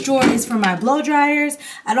then this drawer is for my blow dryers.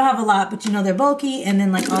 I don't have a lot, but you know, they're bulky. And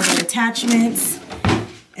then like all the attachments.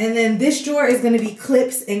 And then this drawer is gonna be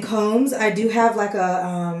clips and combs. I do have like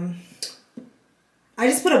a, I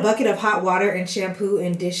just put a bucket of hot water and shampoo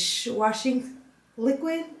and dishwashing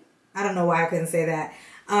liquid. I don't know why I couldn't say that.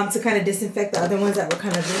 To kind of disinfect the other ones that were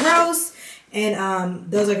kind of gross. And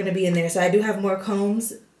those are gonna be in there. So I do have more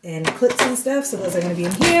combs and clips and stuff. So those are gonna be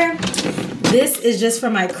in here. This is just for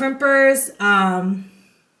my crimpers.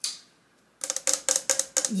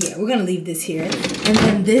 Yeah, we're gonna leave this here. And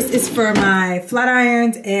then this is for my flat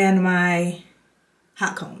irons and my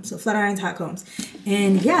hot combs. So flat irons, hot combs.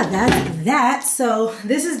 And yeah, that's that. So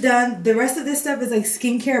this is done. The rest of this stuff is like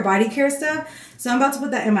skincare, body care stuff. So I'm about to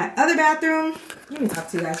put that in my other bathroom. Let me talk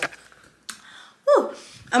to you guys. Whew.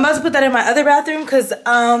 I'm about to put that in my other bathroom because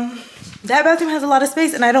that bathroom has a lot of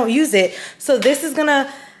space and I don't use it. So this is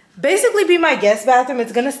gonna basically be my guest bathroom.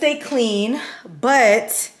 It's gonna stay clean,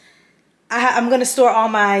 but I'm gonna store all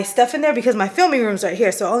my stuff in there because my filming room's right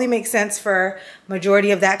here. So it only makes sense for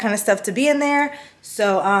majority of that kind of stuff to be in there.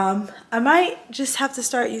 So I might just have to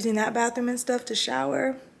start using that bathroom and stuff to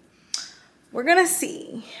shower. We're gonna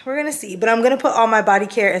see. We're gonna see. But I'm gonna put all my body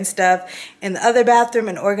care and stuff in the other bathroom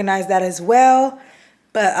and organize that as well.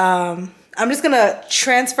 But I'm just gonna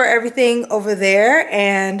transfer everything over there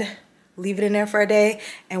and leave it in there for a day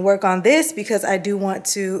and work on this because I do want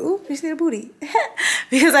to, ooh, you see the booty.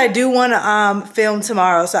 Because I do want to film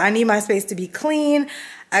tomorrow. So I need my space to be clean.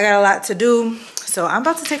 I got a lot to do. So I'm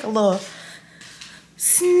about to take a little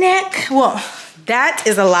snack. Well, that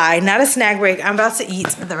is a lie, not a snack break. I'm about to eat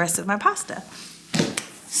the rest of my pasta.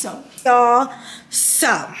 So, y'all,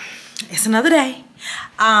 so it's another day.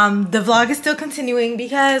 The vlog is still continuing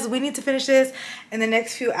because we need to finish this in the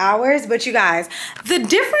next few hours. But you guys, the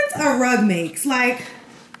difference a rug makes, like,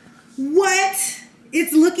 what?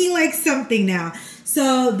 It's looking like something now.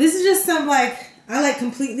 So this is just some, like, I like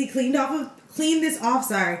completely cleaned this off,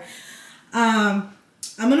 sorry.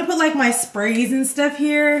 I'm gonna put like my sprays and stuff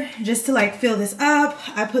here just to like fill this up.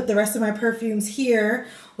 I put the rest of my perfumes here.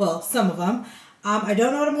 Well, some of them. I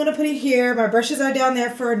don't know what I'm gonna put in here. My brushes are down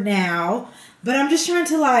there for now, but I'm just trying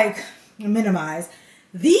to like minimize.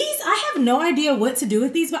 These, I have no idea what to do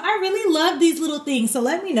with these, but I really love these little things. So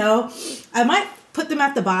let me know. I might put them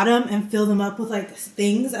at the bottom and fill them up with like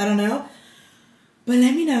things, I don't know. But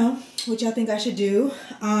let me know what y'all think I should do.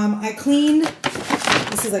 I cleaned,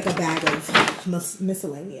 this is like a bag of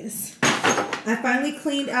miscellaneous. I finally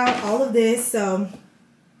cleaned out all of this, so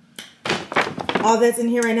all that's in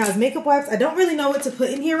here right now is makeup wipes. I don't really know what to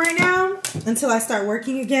put in here right now until I start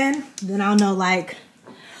working again. Then I'll know like,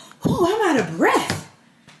 oh, I'm out of breath.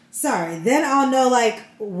 Sorry, then I'll know like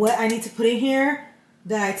what I need to put in here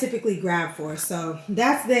that I typically grab for. So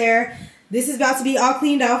that's there. This is about to be all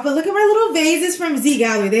cleaned off, but look at my little vases from Z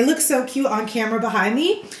Gallery. They look so cute on camera behind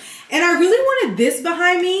me. And I really wanted this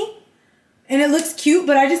behind me, and it looks cute,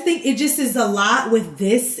 but I just think it just is a lot with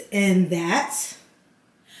this and that.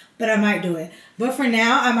 But I might do it. But for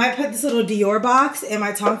now, I might put this little Dior box and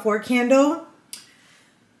my Tom Ford candle.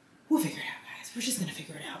 We'll figure it out, guys. We're just gonna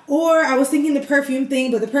figure it out. Or I was thinking the perfume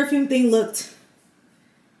thing, but the perfume thing looked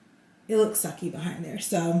sucky behind there.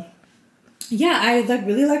 So yeah, I like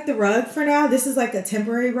really like the rug for now. This is like a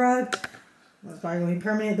temporary rug. Well, it's probably going to be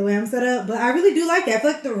permanent the way I'm set up. But I really do like it. I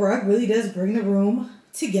feel like the rug really does bring the room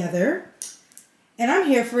together. And I'm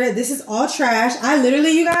here for it. This is all trash. I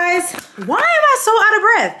literally, you guys, why am I so out of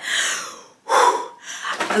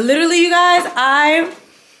breath? Literally, you guys, I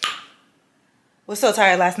was so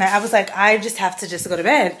tired last night. I was like, I just have to just go to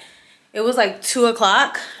bed. It was like 2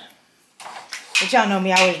 o'clock. But y'all know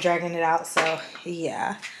me, I was dragging it out. So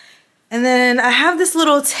yeah. And then I have this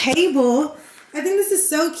little table. I think this is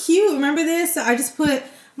so cute. Remember this? So I just put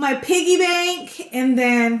my piggy bank and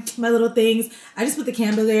then my little things. I just put the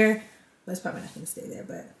candle there. But it's probably not going to stay there.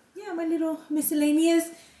 But yeah, my little miscellaneous.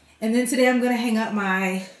 And then today I'm going to hang up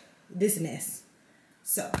my business.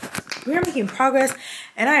 So we are making progress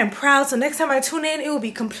and I am proud. So next time I tune in, it will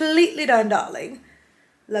be completely done, darling.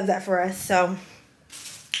 Love that for us. So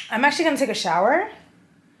I'm actually going to take a shower.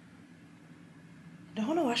 Don't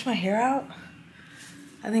want to wash my hair out.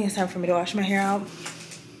 I think it's time for me to wash my hair out.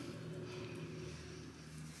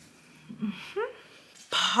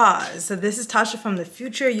 Pause. So this is Tasha from the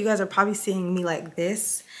future. You guys are probably seeing me like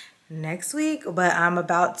this next week, but I'm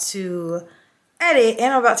about to edit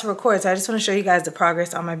and I'm about to record. So I just want to show you guys the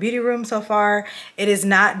progress on my beauty room so far. It is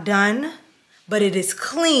not done, but it is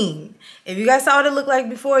clean. If you guys saw what it looked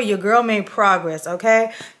like before, your girl made progress,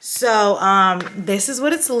 okay? So this is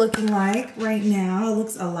what it's looking like right now. It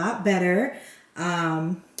looks a lot better.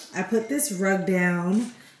 I put this rug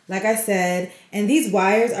down, like I said, and these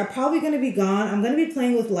wires are probably going to be gone. I'm going to be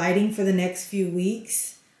playing with lighting for the next few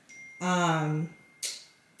weeks to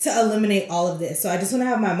eliminate all of this. So I just want to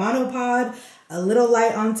have my monopod, a little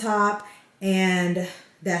light on top, and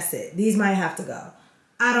that's it. These might have to go.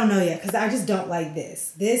 I don't know yet because I just don't like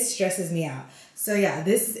this. This stresses me out. So yeah,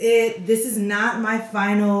 this is it. This is not my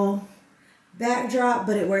final backdrop,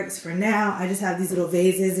 but it works for now. I just have these little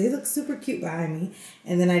vases. They look super cute behind me.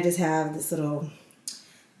 And then I just have this little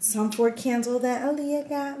Tom Ford candle that Aaliyah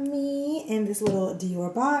got me and this little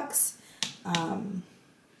Dior box.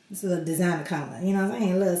 This little designer kind of, you know what I'm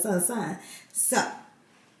saying? A little sun. So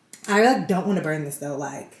I like don't want to burn this though.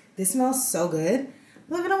 Like this smells so good.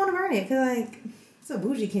 Look, I don't want to burn it because like it's a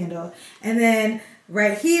bougie candle. And then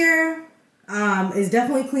right here is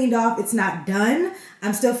definitely cleaned off. It's not done.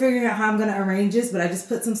 I'm still figuring out how I'm going to arrange this, but I just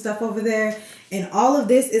put some stuff over there. And all of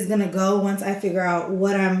this is going to go once I figure out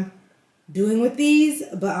what I'm doing with these.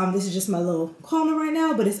 But this is just my little corner right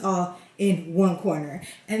now, but it's all in one corner.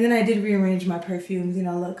 And then I did rearrange my perfumes, you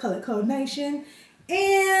know, a little color coordination.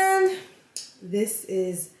 And this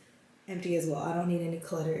is empty as well. I don't need any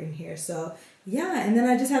clutter in here. So yeah, and then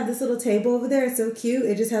I just have this little table over there. It's so cute.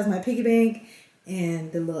 It just has my piggy bank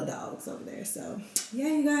and the little dogs over there. So yeah,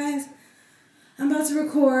 you guys, I'm about to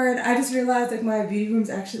record. I just realized like my beauty room's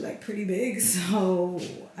actually like pretty big, so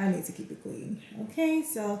I need to keep it clean. Okay,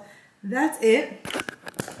 so that's it.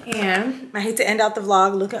 And I hate to end out the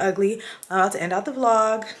vlog looking ugly. I'm about to end out the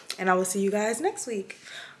vlog, and I will see you guys next week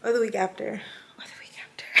or the week after.